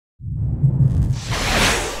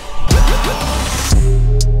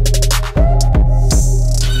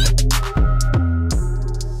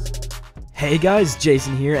Hey guys,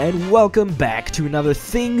 Jason here, and welcome back to another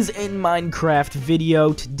Things in Minecraft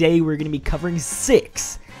video. Today we're going to be covering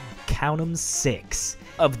 6, count them 6,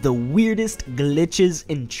 of the weirdest glitches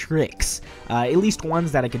and tricks. At least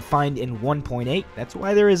ones that I could find in 1.8, that's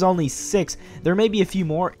why there is only 6. There may be a few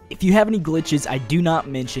more. If you have any glitches I do not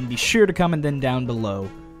mention, be sure to comment them down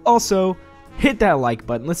below. Also, hit that like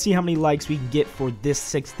button. Let's see how many likes we can get for this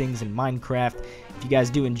 6 things in Minecraft. If you guys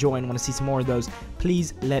do enjoy and want to see some more of those,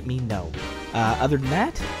 please let me know. Other than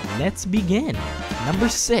that, let's begin. Number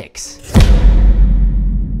 6.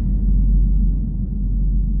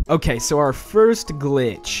 Okay, so our first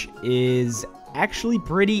glitch is actually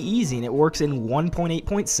pretty easy, and it works in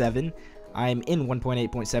 1.8.7. I'm in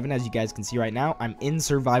 1.8.7, as you guys can see right now. I'm in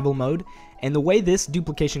survival mode, and the way this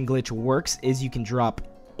duplication glitch works is you can drop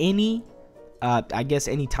any I guess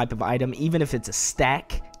any type of item, even if it's a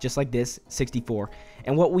stack, just like this, 64.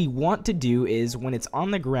 And what we want to do is, when it's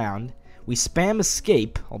on the ground, we spam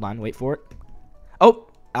escape. Hold on, wait for it.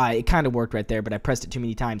 Oh, it kind of worked right there, but I pressed it too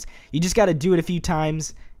many times. You just got to do it a few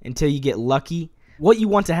times until you get lucky. What you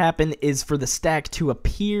want to happen is for the stack to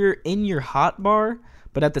appear in your hotbar,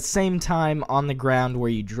 but at the same time on the ground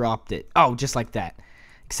where you dropped it. Oh, just like that.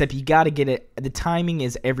 Except you got to get it. The timing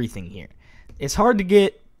is everything here. It's hard to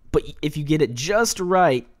get, but if you get it just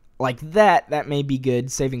right, like that, that may be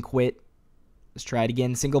good. Save and quit. Let's try it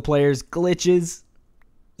again. Single players, glitches.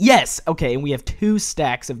 Yes! Okay, and we have 2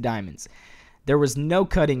 stacks of diamonds. There was no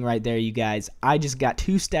cutting right there, you guys. I just got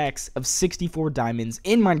 2 stacks of 64 diamonds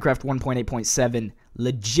in Minecraft 1.8.7.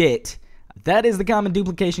 Legit. That is the common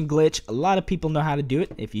duplication glitch. A lot of people know how to do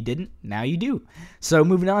it. If you didn't, now you do. So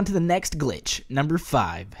moving on to the next glitch, number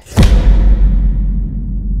 5.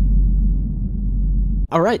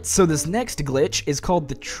 Alright, so this next glitch is called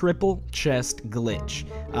the triple chest glitch.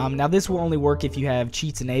 Now this will only work if you have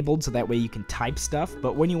cheats enabled, so that way you can type stuff,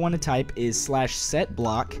 but when you want to type is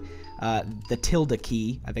 /setBlock, the tilde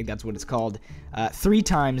key, I think that's what it's called, 3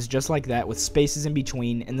 times just like that with spaces in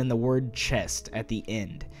between, and then the word chest at the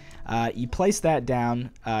end. You place that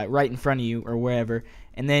down right in front of you or wherever,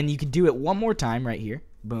 and then you can do it one more time right here,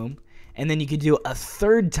 boom, and then you can do it a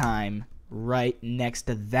 3rd time right next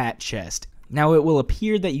to that chest. Now it will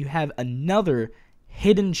appear that you have another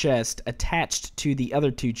hidden chest attached to the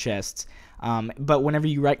other 2 chests, but whenever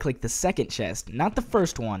you right click the second chest, not the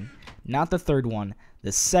first one, not the 3rd one,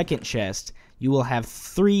 the second chest, you will have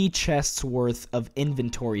 3 chests worth of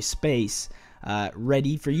inventory space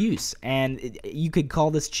ready for use. And you could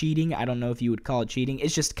call this cheating. I don't know if you would call it cheating.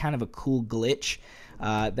 It's just kind of a cool glitch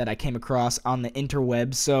that I came across on the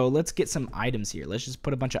interwebs. So let's get some items here. Let's just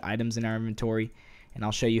put a bunch of items in our inventory, and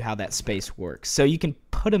I'll show you how that space works. So you can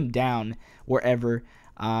put them down wherever,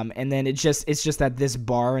 and then it's just that this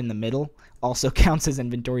bar in the middle also counts as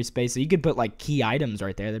inventory space. So you could put like key items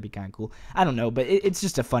right there. That'd be kind of cool. I don't know, but it's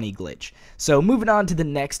just a funny glitch. So moving on to the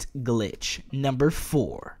next glitch, number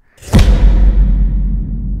 4.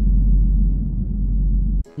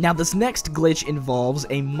 Now this next glitch involves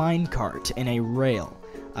a minecart and a rail.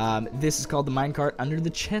 This is called the minecart under the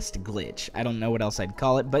chest glitch. I don't know what else I'd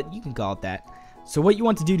call it, but you can call it that. So what you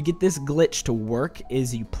want to do to get this glitch to work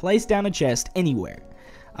is you place down a chest anywhere.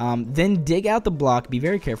 Then dig out the block. Be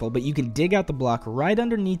very careful, but you can dig out the block right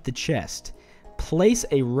underneath the chest. Place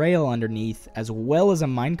a rail underneath as well as a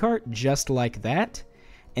minecart, just like that.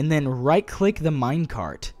 And then right-click the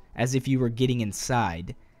minecart as if you were getting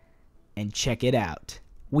inside. And check it out.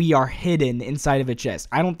 We are hidden inside of a chest.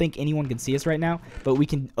 I don't think anyone can see us right now, but we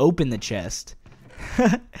can open the chest.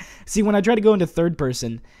 See, when I try to go into 3rd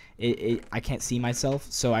person, I can't see myself,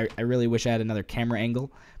 so I really wish I had another camera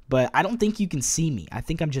angle. But I don't think you can see me. I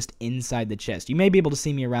think I'm just inside the chest. You may be able to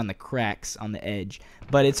see me around the cracks on the edge,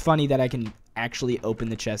 but it's funny that I can actually open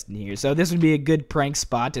the chest in here. So this would be a good prank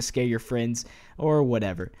spot to scare your friends or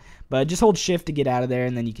whatever. But just hold shift to get out of there,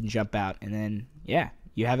 and then you can jump out, and then, yeah,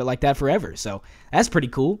 you have it like that forever. So that's pretty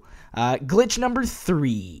cool. Glitch number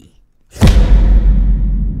 3.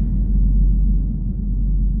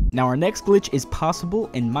 Now our next glitch is possible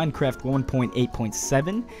in Minecraft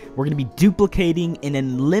 1.8.7. We're going to be duplicating an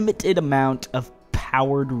unlimited amount of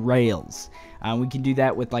powered rails. We can do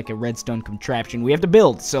that with like a redstone contraption we have to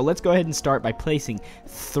build. So let's go ahead and start by placing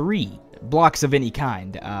 3 blocks of any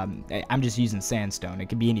kind. I'm just using sandstone. It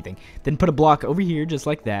could be anything. Then put a block over here just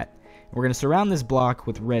like that. We're going to surround this block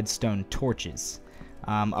with redstone torches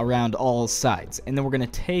around all sides. And then we're going to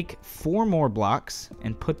take 4 more blocks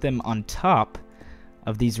and put them on top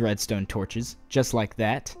of these redstone torches, just like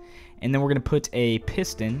that. And then we're going to put a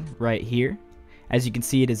piston right here. As you can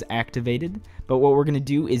see, it is activated. But what we're going to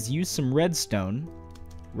do is use some redstone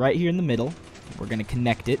right here in the middle. We're going to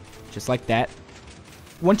connect it, just like that.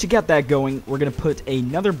 Once you got that going, we're going to put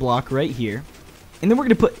another block right here. And then we're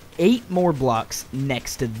going to put 8 more blocks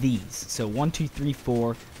next to these. So 1, 2, 3, 4.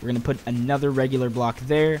 We're going to put another regular block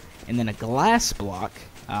there. And then a glass block.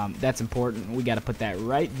 That's important. We got to put that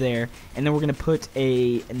right there. And then we're going to put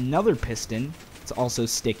another piston. It's also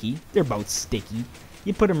sticky. They're both sticky.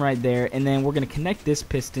 You put them right there. And then we're going to connect this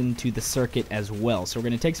piston to the circuit as well. So we're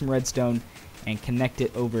going to take some redstone and connect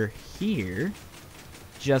it over here.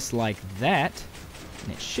 Just like that.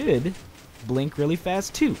 And it should blink really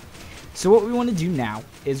fast too. So what we want to do now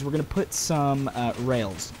is we're going to put some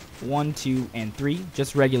rails. 1, 2, and 3.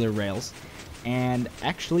 Just regular rails. And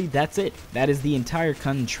actually, that's it. That is the entire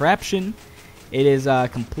contraption. It is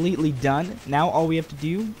completely done. Now all we have to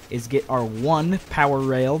do is get our 1 power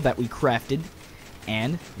rail that we crafted.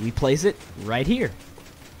 And we place it right here.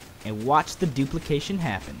 And watch the duplication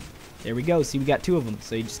happen. There we go. See, we got 2 of them.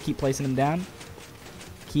 So you just keep placing them down.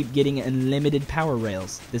 Keep getting unlimited power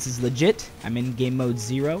rails. This is legit. I'm in game mode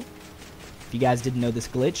 0. If you guys didn't know this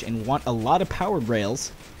glitch and want a lot of powered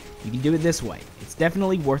rails, you can do it this way. It's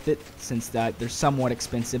definitely worth it since they're somewhat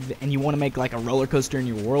expensive and you want to make like a roller coaster in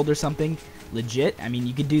your world or something. Legit, I mean,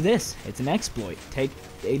 you could do this. It's an exploit. Take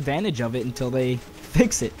advantage of it until they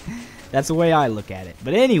fix it. That's the way I look at it.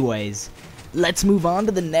 But anyways, let's move on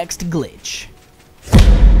to the next glitch.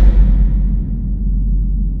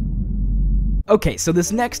 Okay, so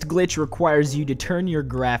this next glitch requires you to turn your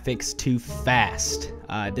graphics to fast.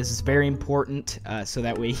 This is very important, so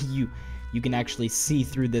that way you can actually see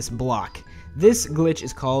through this block. This glitch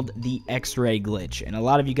is called the X-ray glitch, and a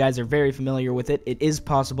lot of you guys are very familiar with it. It is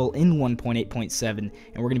possible in 1.8.7, and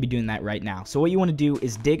we're going to be doing that right now. So what you want to do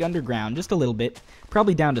is dig underground just a little bit,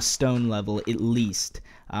 probably down to stone level at least,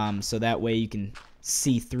 so that way you can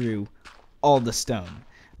see through all the stone.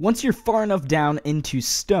 Once you're far enough down into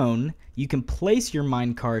stone, you can place your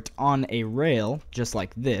minecart on a rail, just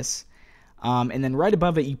like this, and then right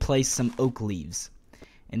above it you place some oak leaves.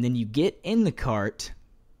 And then you get in the cart,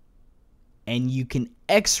 and you can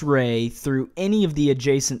X-ray through any of the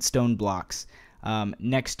adjacent stone blocks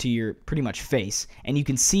next to your pretty much face, and you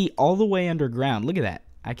can see all the way underground. Look at that.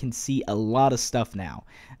 I can see a lot of stuff now.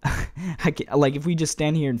 Like, if we just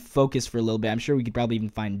stand here and focus for a little bit, I'm sure we could probably even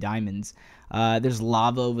find diamonds. There's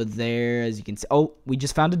lava over there, as you can see. Oh, we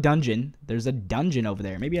just found a dungeon. There's a dungeon over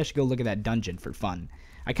there. Maybe I should go look at that dungeon for fun.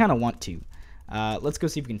 I kind of want to. Let's go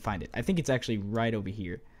see if we can find it. I think it's actually right over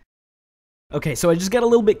here. Okay, so I just got a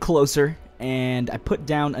little bit closer, and I put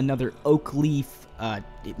down another oak leaf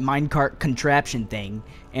minecart contraption thing,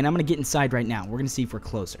 and I'm going to get inside right now. We're going to see if we're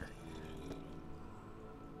closer.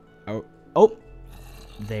 Oh,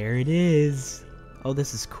 there it is. Oh,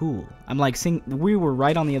 this is cool. I'm like, we were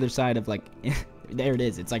right on the other side of like, there it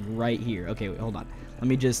is. It's like right here. Okay, wait, hold on. Let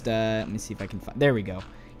me just, let me see if I can find, there we go.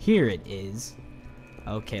 Here it is.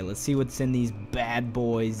 Okay, let's see what's in these bad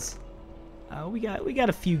boys. We got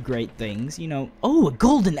a few great things, you know. Oh, a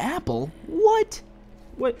golden apple? What?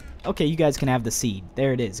 What? Okay, you guys can have the seed.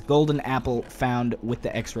 There it is. Golden apple found with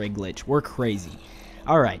the X-ray glitch. We're crazy.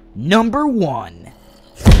 All right, number 1.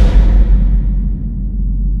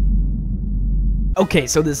 Okay,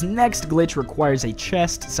 so this next glitch requires a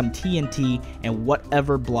chest, some TNT, and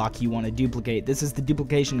whatever block you want to duplicate. This is the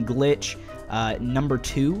duplication glitch number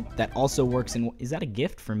 2 that also works in... Is that a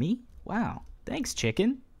gift for me? Wow. Thanks,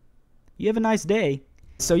 chicken. You have a nice day.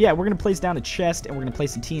 So yeah, we're going to place down a chest, and we're going to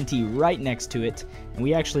place some TNT right next to it, and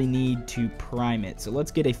we actually need to prime it. So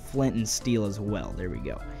let's get a flint and steel as well. There we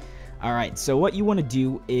go. All right, so what you want to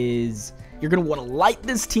do is you're going to want to light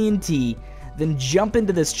this TNT, then jump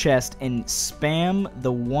into this chest and spam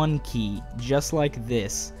the 1 key, just like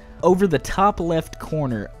this, over the top left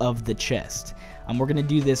corner of the chest. We're going to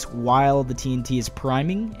do this while the TNT is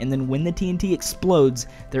priming, and then when the TNT explodes,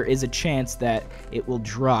 there is a chance that it will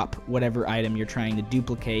drop whatever item you're trying to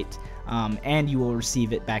duplicate, and you will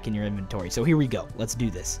receive it back in your inventory. So here we go. Let's do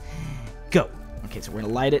this. Go. Okay, so we're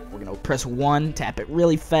going to light it. We're going to press 1, tap it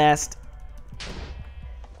really fast.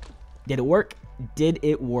 Did it work? Did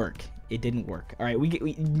it work? It didn't work. All right,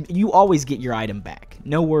 you always get your item back.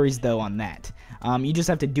 No worries, though, on that. You just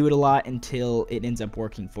have to do it a lot until it ends up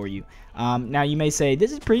working for you. Now, you may say,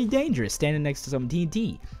 this is pretty dangerous, standing next to some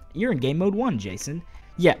TNT. You're in game mode 1, Jason.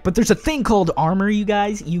 Yeah, but there's a thing called armor, you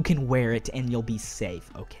guys. You can wear it, and you'll be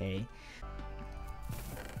safe, okay?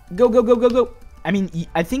 Go, go, go, go, go. I mean,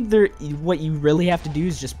 I think what you really have to do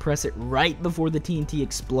is just press it right before the TNT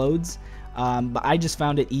explodes. but I just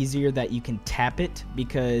found it easier that you can tap it,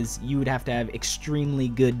 because you would have to have extremely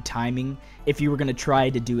good timing if you were going to try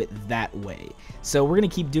to do it that way. So we're going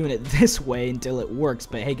to keep doing it this way until it works,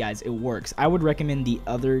 but hey guys, it works. I would recommend the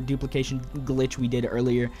other duplication glitch we did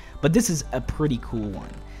earlier, but this is a pretty cool one.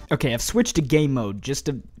 Okay, I've switched to game mode just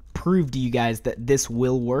to prove to you guys that this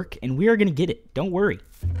will work, and we are going to get it. Don't worry.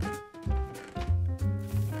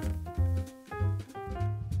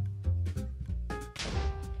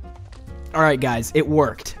 Alright guys, it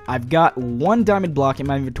worked. I've got 1 diamond block in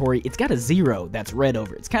my inventory. It's got a 0 that's red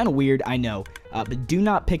over it. It's kind of weird, I know, but do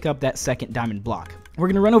not pick up that second diamond block. We're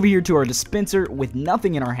going to run over here to our dispenser with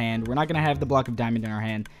nothing in our hand. We're not going to have the block of diamond in our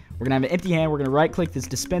hand. We're going to have an empty hand. We're going to right click this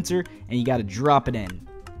dispenser, and you got to drop it in.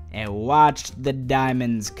 And watch the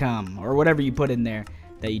diamonds come, or whatever you put in there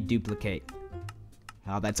that you duplicate.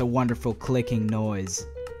 Oh, that's a wonderful clicking noise.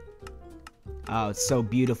 Oh, it's so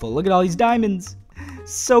beautiful. Look at all these diamonds.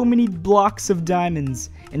 So many blocks of diamonds,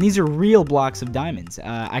 and these are real blocks of diamonds.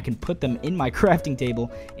 I can put them in my crafting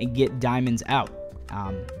table and get diamonds out.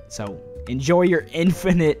 So enjoy your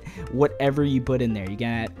infinite whatever you put in there. You can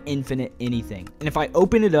add infinite anything. And if I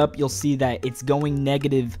open it up, you'll see that it's going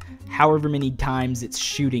negative however many times it's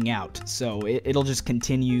shooting out. So it'll just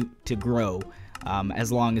continue to grow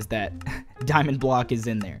as long as that diamond block is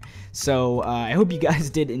in there. So I hope you guys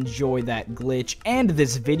did enjoy that glitch and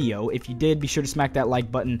this video. If you did, be sure to smack that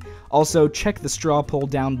like button. Also, check the straw poll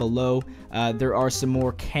down below. There are some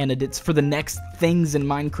more candidates for the next things in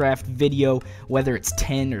Minecraft video, whether it's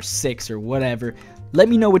 10 or 6 or whatever. Let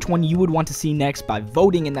me know which one you would want to see next by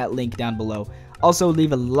voting in that link down below. Also,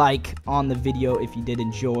 leave a like on the video if you did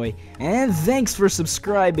enjoy. And thanks for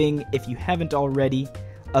subscribing if you haven't already.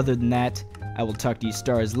 Other than that, I will talk to you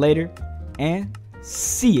stars later, and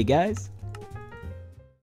see you guys.